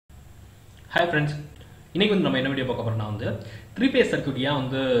Hi friends, இன்னைக்கு வந்து நம்ம என்ன வீடியோ பார்க்க போறோம்னா வந்து 3 phase circuit ஏன்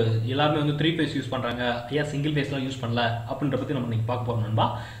வந்து எல்லாரும் வந்து 3 phase யூஸ் பண்றாங்க ஏன் சிங்கிள் பேஸ்லாம் யூஸ் பண்ணல அப்படின்ற பத்தி நம்ம இன்னைக்கு பார்க்க போறோம் நண்பா.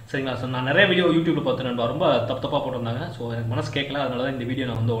 சரிங்களா? சோ நான் நிறைய வீடியோ YouTubeல பார்த்தேன் நண்பா, ரொம்ப தப்பா போட்டுருந்தாங்க. சோ எனக்கு மனசு கேட்கல, அதனால தான் இந்த வீடியோ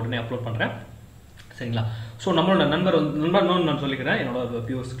நான் வந்து உடனே அப்லோட் பண்றேன். சரிங்களா? சோ நம்மளோட நண்பர் நான் சொல்லிக்கிறேன் என்னோட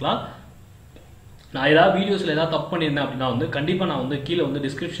வியூவர்ஸ்க்குலாம். நான் ஏதாவது வீடியோஸ்ல ஏதாவது தப்பு பண்ணியிருந்தேன் அப்படின்னா வந்து கண்டிப்பா நான் வந்து கீழே வந்து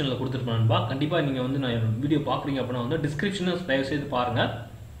டிஸ்கிரிப்ஷன்ல கொடுத்துருப்பேன் நண்பா. கண்டிப்பா நீங்க வந்து நான் வீடியோ பாக்குறீங்க அப்படின்னா வந்து டிஸ்கிரிப்ஷனை தயவு செய்து பாருங்க,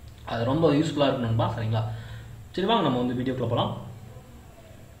 அது ரொம்ப யூஸ்ஃபுல்லா இருக்கும் நண்பா. சரிங்களா? சரி வாங்க நம்ம வந்து வீடியோக்குள்ள போகலாம்.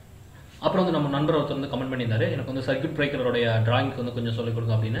 அப்புறம் வந்து நம்ம நண்பர் ஒருத்தர் வந்து கமெண்ட் பண்ணியிருந்தாரு, எனக்கு வந்து சர்க்யூட் பிரேக்கரோடைய டிராயிங்க்கு வந்து கொஞ்சம் சொல்லிக்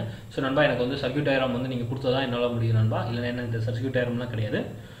கொடுங்க அப்படின்னு. ஸோ நண்பா, எனக்கு வந்து சர்க்யூட் டயக்ராம் வந்து நீங்கள் கொடுத்ததான் என்னால் முடியும் நண்பா, இல்லைன்னா என்ன இந்த சர்க்யூட் டயக்ராம்லாம் கிடையாது.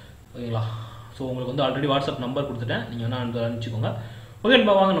 ஓகேங்களா? ஸோ உங்களுக்கு வந்து ஆல்ரெடி வாட்ஸ்அப் நம்பர் கொடுத்துட்டேன், நீங்கள் வேணா அனுப்பிச்சிக்கோங்க. ஓகே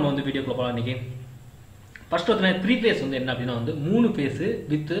நண்பா, வாங்க நம்ம வந்து வீடியோக்குள்ள போகலாம். இன்னைக்கு ஃபர்ஸ்ட் வந்து 3 phase வந்து என்ன அப்படின்னா வந்து 3 phase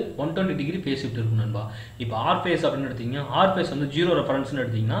with 120 degree face shift இருக்கும் நண்பா. இப்போ R phase அப்படின்னு எடுத்தீங்கன்னா R phase வந்து 0 ரெஃபரன்ஸ்னு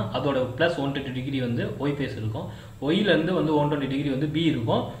எடுத்தீங்கன்னா அதோட பிளஸ் 120 டிகிரி வந்து Y phase இருக்கும். ஒய்ல இருந்து வந்து 120 டிகிரி வந்து B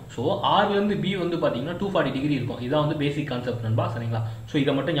இருக்கும். ஸோ ஆர்ல இருந்து B வந்து பாத்தீங்கன்னா 240 டிகிரி இருக்கும். இதான் வந்து பேசிக் கான்செப்ட் நண்பா. சரிங்களா? ஸோ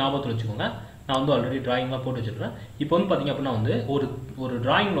இதை மட்டும் ஞாபகத்தில் வச்சுக்கோங்க. நான் வந்து ஆல்ரெடி டிராயிங்லாம் போட்டு வச்சிருக்கேன். இப்போ வந்து பாத்தீங்க அப்படின்னா வந்து ஒரு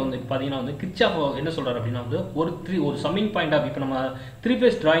டிராயிங்ல வந்து பாத்தீங்கன்னா வந்து கிர்ச்சாஃப் என்ன சொல்றாரு அப்படின்னா வந்து ஒரு சம்மிங் பாயிண்ட் ஆஃப், இப்போ நம்ம 3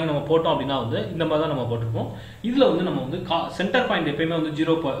 phase டிராயிங் நம்ம போட்டோம் அப்படின்னா வந்து இந்த மாதிரி தான் நம்ம போட்டிருப்போம். இதுல வந்து நம்ம வந்து சென்டர் பாயிண்ட் எப்பயுமே வந்து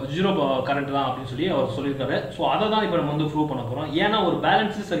ஜீரோ கரண்ட் தான் அப்படின்னு சொல்லி அவர் சொல்லியிருக்காரு. ஸோ அதை தான் இப்போ நம்ம வந்து ப்ரூவ் பண்ண போறோம். ஏன்னா ஒரு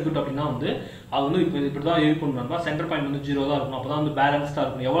பேலன்ஸ் சர்க்யூட் அப்படின்னா வந்து அது வந்து இப்படி தான் இருக்கணும். சென்டர் பாயிண்ட் வந்து 0 தான் இருக்கணும், அப்பதான் வந்து பேலன்ஸ்டா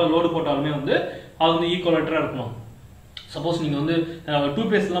இருக்கணும். எவ்வளவு லோடு போட்டாலுமே வந்து அது வந்து ஈக்குவலேட்டரா இருக்கணும். சப்போஸ் நீங்க வந்து 2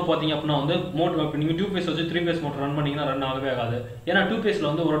 phase எல்லாம் பாத்தீங்க அப்படின்னா வந்து மோட்டர் நீங்க 2 phase வச்சு 3 phase மோட்டர் ரன் பண்ணீங்கன்னா ரன் ஆகவே ஆகாது. ஏன்னா 2 phaseல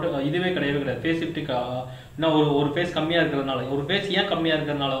வந்து ஒரு இதுவே கிடையாது ஃபேஸ் ஷிஃப்ட். ஒரு ஃபேஸ் கம்மியா இருக்கிறதுனால, ஒரு ஃபேஸ் ஏன் கம்மியா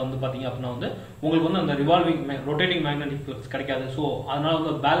இருக்கிறதுனால வந்து பாத்தீங்க அப்படின்னா வந்து உங்களுக்கு வந்து அந்த ரிவால்விங் ரொட்டேட்டிங் மேக்னெட்டிக் ஃப்ளக்ஸ் கிடைக்காது. ஸோ அதனால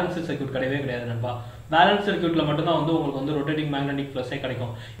வந்து பேலன்ஸ் சர்க்யூட் கிடையவே கிடையாது நண்பா. பேலன்ஸ் சர்க்யூட்ல மட்டும் தான் வந்து உங்களுக்கு வந்து ரொட்டேட்டிங் மேக்னெட்டிக் ஃப்ளக்ஸே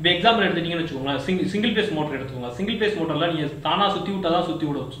கிடைக்கும். இப்போ எக்ஸாம்பிள் எடுத்துட்டீங்கன்னு வச்சுக்கோங்களேன், சிங்கிள் பேஸ் மோட்டர் எடுத்துக்கோங்க. சிங்கிள் பேஸ் மோட்டர்ல நீங்க தானா சுத்தி விட்டாதான் சுத்தி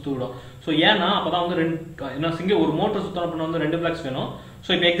விடும். ஸோ ஏன்னா அப்பதான் வந்து ஒரு மோட்டர் சுத்தம் அப்படின்னா வந்து 2 ஃப்ளக்ஸ் வேணும். ஸோ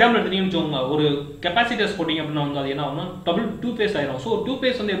இப்போ எக்ஸாம்பிள் எடுத்தீங்கன்னு வச்சுக்கோங்க, ஒரு கெப்பாசிட்டர்ஸ் போட்டீங்க அப்படின்னா வந்து அது என்ன ஆகும்னா 2 phase ஆயிரும். ஸோ 2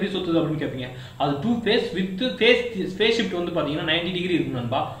 phase வந்து எப்படி சுத்துது அப்படின்னு கேட்பீங்க. அது 2 phase வித் ஃபேஸ் ஷிஃப்ட் வந்து பாத்தீங்கன்னா 90 டிகிரி இருக்கும்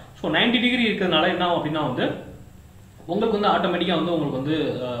நண்பா. ஸோ 90 டிகிரி இருக்கிறதுனால என்ன ஆகும் அப்படின்னா வந்து உங்களுக்கு வந்து ஆட்டோமேட்டிக்கா வந்து உங்களுக்கு வந்து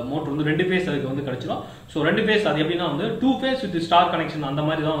மோட்டர் வந்து 2 phase அதுக்கு வந்து கிடைச்சிடும். ஸோ 2 phase அது எப்படின்னா வந்து 2 phase வித் ஸ்டார் கனெக்ஷன் அந்த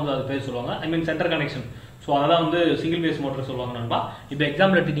மாதிரி தான் வந்து அது பேர் சொல்லுவாங்க. ஐ மீன் சென்டர் கனெக்ஷன். ஸோ அதெல்லாம் வந்து சிங்கிள் பேஸ் மோட்டர் சொல்லுவாங்க நண்பா. இப்போ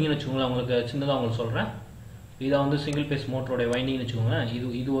எக்ஸாம்பிள் எடுத்துட்டீங்கன்னு வச்சுக்கோங்களேன், உங்களுக்கு சின்னதாக உங்களுக்கு சொல்றேன். இதான் வந்து சிங்கிள் பேஸ் மோட்டரோட வைண்டிங்னு வச்சுக்கோங்க.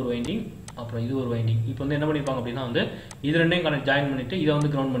 இது ஒரு வைண்டிங், அப்புறம் இது ஒரு வைண்டிங். இப்போ வந்து என்ன பண்ணிருப்பாங்க அப்படின்னா வந்து இது ரெண்டையும் ஜாயின் பண்ணிட்டு இதை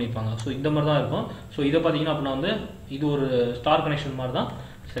வந்து கிரவுண்ட் பண்ணிருப்பாங்க. ஸோ இந்த மாதிரி தான் இருக்கும். ஸோ இதை பார்த்தீங்கன்னா அப்படின்னா வந்து இது ஒரு ஸ்டார் கனெக்ஷன் மாதிரி தான்.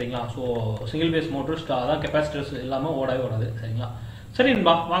 சரிங்களா? ஸோ சிங்கிள் பேஸ் மோட்டர் அதான் கெப்பாசிட்டர்ஸ் இல்லாமல் ஓடாது. சரிங்களா? சரி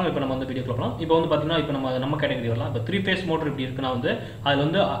நண்பா, வாங்க இப்போ நம்ம வந்து வீடியோ பார்க்கலாம். இப்போ வந்து பார்த்தீங்கன்னா இப்போ நம்ம கேட்டகரி வரலாம். இப்போ 3 phase மோட்டர் இப்படி இருக்குன்னா வந்து அதில்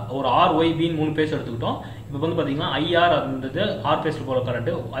வந்து ஒரு RYB 3 phase எடுத்துக்கிட்டோம். இப்போ வந்து பார்த்தீங்கன்னா IR அப்படின்றது R phaseல போகிற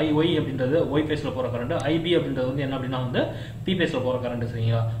கரண்ட், IY அப்படின்றது Y phaseல போகிற கரண்ட், IB அப்படின்றது வந்து என்ன அப்படின்னா வந்து P phaseல போகிற கரண்ட்.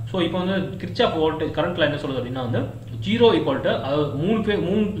 சரிங்களா? ஸோ இப்போ வந்து கிர்ச்சாஃப் வோல்டேஜ் கரண்ட்ல என்ன சொல்லுது அப்படின்னா வந்து 0 ஈக்குவல் டு, அதாவது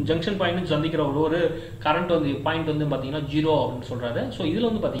 3 ஜங்ஷன் பாயிண்ட் சந்திக்கிற ஒரு கரண்ட் வந்து பாயிண்ட் வந்து பார்த்தீங்கன்னா 0 அப்படின்னு சொல்றாரு. ஸோ இதில்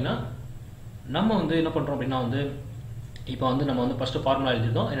வந்து பார்த்தீங்கன்னா நம்ம வந்து என்ன பண்றோம் அப்படின்னா வந்து இப்போ வந்து நம்ம வந்து ஃபர்ஸ்ட் ஃபார்முலா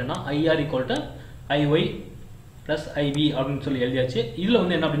எழுதிட்டோம். என்னன்னா IR equal to IY plus IB அப்படின்னு சொல்லி எழுதியாச்சு. இதுல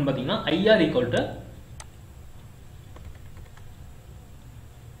வந்து என்ன அப்படின்னு பாத்தீங்கன்னா IR ஈக்குவல் டு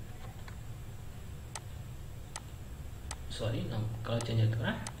நான் கலர் சேஞ்ச்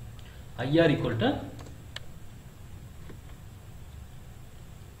எடுத்துக்கிறேன். IR equal to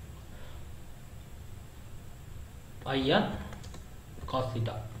IR cos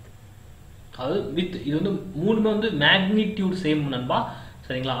theta. அது வித் இது வந்து மூணுமே வந்து மேக்னிடியூட் சேம் நண்பா.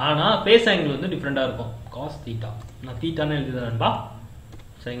 சரிங்களா? ஆனா பேஸ் ஆங்கிள் வந்து டிஃபரெண்டா இருக்கும். cos theta நான் தீட்டான்னு எழுதுறேன் நண்பா.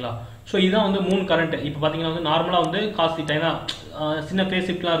 சரிங்களா? ஸோ இதுதான் வந்து 3 கரண்ட். இப்போ பாத்தீங்கன்னா வந்து நார்மலா வந்து cos theta சின்ன பேஸ்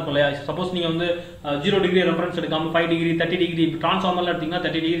ஷிஃப்ட்லாம் இருக்கும் இல்லையா? சப்போஸ் நீங்க வந்து 0 டிகிரி ரெஃபரன்ஸ் எடுக்காம 5 டிகிரி 30 டிகிரி டிரான்ஸ்ஃபார்மர்ல எடுத்தீங்கன்னா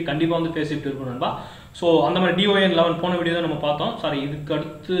 30 டிகிரி கண்டிப்பா வந்து பேஸ் ஷிஃப்ட் இருக்கும் நண்பா. ஸோ அந்த மாதிரி DON 11 போன வீடியோ தான் நம்ம பார்த்தோம். சாரி, இதுக்கு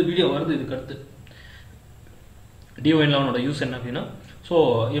அடுத்து வீடியோ வருது. இதுக்கு அடுத்து DON 11ஓட யூஸ் என்ன அப்படின்னா, ஸோ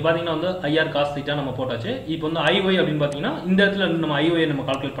இப்போ பார்த்தீங்கன்னா வந்து IR cos theta நம்ம போட்டாச்சு. இப்போ வந்து IY அப்படின்னு பார்த்தீங்கன்னா இந்த இடத்துல நம்ம IY நம்ம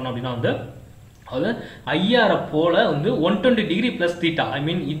கால்குலேட் பண்ணோம் அப்படின்னா வந்து அது IR போல வந்து 120 டிகிரி பிளஸ் தீட்டா. ஐ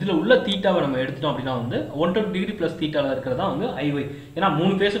மீன் இதுல உள்ள தீட்டாவை நம்ம எடுத்துட்டோம் அப்படின்னா வந்து 120 டிகிரி பிளஸ் தீட்டால இருக்கிறதா வந்து IY. ஏன்னா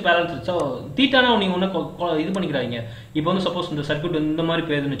 3 பேஸ் பேலன்ஸ் வச்சா தீட்டானா நீங்க ஒன்று இது பண்ணிக்கிறாங்க. இப்போ வந்து சப்போஸ் இந்த சர்க்யூட் இந்த மாதிரி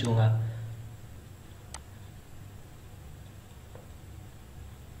போயிருதுன்னு வச்சுக்கோங்க.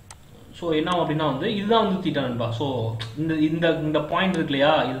 ஸோ என்ன அப்படின்னா வந்து இதுதான் வந்து தீட்டா நண்பா. ஸோ இந்த பாயிண்ட் இருக்கு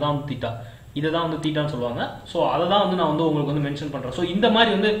இல்லையா, இதுதான் வந்து தீட்டா. இதுதான் வந்து தீட்டான்னு சொல்லுவாங்க. ஸோ அதை தான் வந்து நான் வந்து உங்களுக்கு வந்து மென்ஷன் பண்றேன். ஸோ இந்த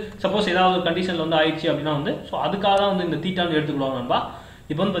மாதிரி வந்து சப்போஸ் ஏதாவது ஒரு கண்டிஷன்ல வந்து ஆயிடுச்சு அப்படின்னா வந்து ஸோ அதுக்காக தான் வந்து இந்த தீட்டான்னு எடுத்துக்கிடுவாங்க நண்பா.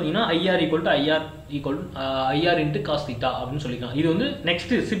 இப்போ வந்து பார்த்தீங்கன்னா IR இன்ட்டு காஸ் தீட்டா அப்படின்னு சொல்லிக்கலாம். இது வந்து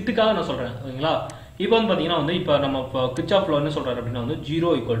நெக்ஸ்ட் ஷிஃப்ட்டுக்காக நான் சொல்கிறேன் ஓகேங்களா. இப்போ வந்து பார்த்தீங்கன்னா வந்து இப்போ நம்ம இப்போ கிர்ச்சாஃப் லா என்ன சொல்கிறாரு அப்படின்னா வந்து 0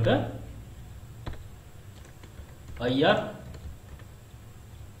 = IR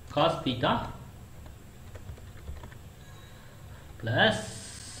cos theta plus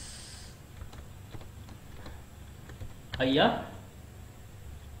IR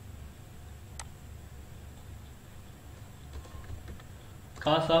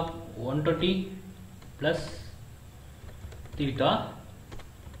cos of 120 plus theta.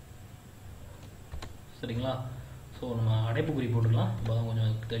 சரிங்களா. ஸோ நம்ம அடைப்புக்குறி போட்டுக்கலாம், அப்போதான்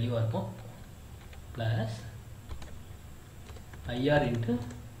கொஞ்சம் தெளிவாக இருக்கும். Plus IR into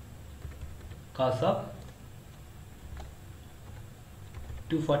cos of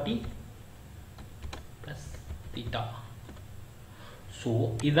 240 plus theta. So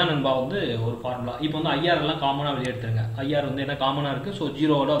இதுதான் நண்பா வந்து ஒரு ஃபார்முலா. இப்போ வந்து IR எல்லாம் காமனாக வெளியே எடுத்துருங்க. IR வந்து என்ன காமனாக இருக்குது, ஸோ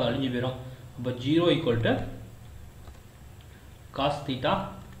ஜீரோவோட அது அழிஞ்சு போயிடும். அப்போ 0 = cos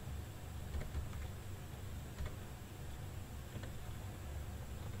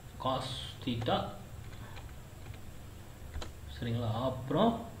theta சரிங்களா.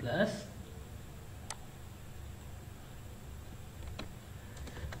 அப்புறம் plus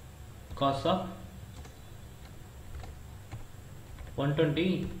cos of 120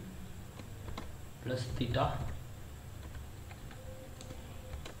 plus theta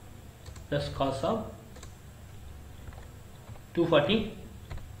plus cos of 240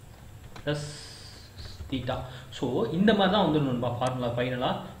 plus theta. So இந்த மாதிரி தான் வந்து நண்பா ஃபார்முலா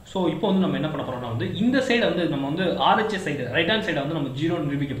ஃபைனலாக. ஸோ இப்போ வந்து நம்ம என்ன பண்ண போகிறோம்னா வந்து இந்த சைடை வந்து நம்ம வந்து RHS சைடு ரைட் ஹேண்ட் சைடை வந்து நம்ம 0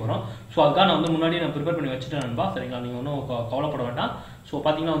 நிரூபிக்க போகிறோம். ஸோ அதுக்காக நான் வந்து முன்னாடியே நான் ப்ரிப்பேர் பண்ணி வச்சுட்டேன் நண்பா. சரிங்களா, நீங்கள் ஒன்றும் கவலைப்பட வேண்டாம். ஸோ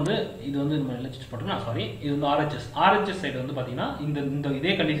பார்த்தீங்கன்னா வந்து இது வந்து நம்ம எலக்ட்ரிஸ் பண்ணுறோம், சாரி இது வந்து RHS சைடு வந்து பார்த்தீங்கன்னா இந்த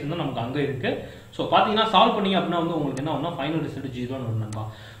இதே கண்டிஷன் தான் நமக்கு அங்கே இருக்குது. ஸோ பார்த்தீங்கன்னா சால்வ் பண்ணிங்க அப்படின்னா வந்து உங்களுக்கு என்ன ஆகும்னா ஃபைனல் ரிசல்ட் 0ன்னு வரும் நண்பா.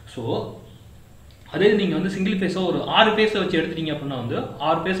 ஸோ அதே நீங்கள் வந்து சிங்கிள் ஃபேஸோ ஒரு 6 ஃபேஸை வச்சு எடுத்துட்டீங்க அப்படின்னா வந்து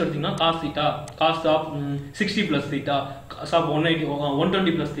 6 ஃபேஸ் எடுத்தீங்கன்னா cos theta, cos of 60 plus theta, cos of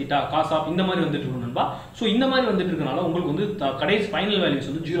 120 plus theta, cos of இந்த மாதிரி வந்துட்டு இருக்கும் நண்பா. ஸோ இந்த மாதிரி வந்துட்டு இருக்கனால உங்களுக்கு வந்து கடைசி ஃபைனல் வேல்யூஸ்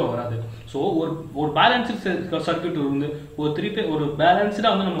வந்து 0 வராது. ஸோ ஒரு பேலன்ஸ்டு சர்க்யூட் வந்து ஒரு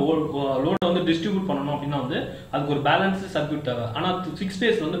பேலன்ஸ்டாக வந்து நம்ம லோடை வந்து டிஸ்ட்ரிபியூட் பண்ணணும் அப்படின்னா வந்து அதுக்கு ஒரு பேலன்ஸ்டு சர்க்யூட் தேவை. ஆனால் 6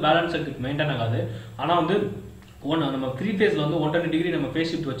 ஃபேஸில் வந்து பேலன்ஸ் சர்க்யூட் மெயின்டைன் ஆகாது. ஆனால் வந்து நம்ம 3 ஃபேஸில் வந்து 120 டிகிரி நம்ம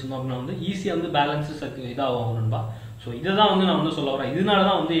ஃபேஸ் ஷிஃப்ட் வச்சிருந்தோம் அப்படின்னா வந்து ஈஸியாக வந்து பேலன்ஸு இதாகும் நண்பா. ஸோ இதை தான் வந்து நான் வந்து சொல்ல வரேன். இதனால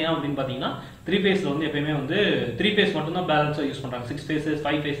தான் வந்து ஏன் அப்படின்னு பார்த்தீங்கன்னா 3 ஃபேஸில் வந்து எப்பயுமே வந்து 3 ஃபேஸ் மட்டும்தான் பேலன்ஸாக யூஸ் பண்ணுறாங்க. 6 ஃபேஸஸ்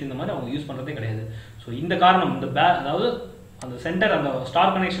 5 ஃபேஸ் இந்த மாதிரி அவங்க யூஸ் பண்ணுறதே கிடையாது. ஸோ இந்த காரணம் அதாவது அந்த சென்டர் அந்த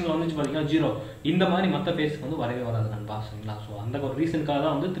ஸ்டார் கனெக்ஷனில் வந்து பார்த்தீங்கன்னா 0 இந்த மாதிரி மற்ற ஃபேஸுக்கு வந்து வரவே வராது நண்பா. சரிங்களா. ஸோ அந்த ஒரு ரீசனுக்காக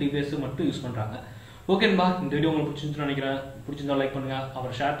தான் வந்து 3 ஃபேஸ் மட்டும் யூஸ் பண்ணுறாங்க. ஓகே நண்பா, இந்த வீடியோ உங்களுக்கு பிடிச்சிருந்துன்னு நினைக்கிறேன். பிடிச்சிருந்தா லைக் பண்ணுங்க,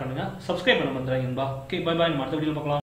 அப்புறம் ஷேர் பண்ணுங்க, சப்ஸ்கிரைப் பண்ண மறந்துடாதீங்க நண்பா. ஓகே, பை பாய், அடுத்த வீடியோவில் பார்க்கலாம்.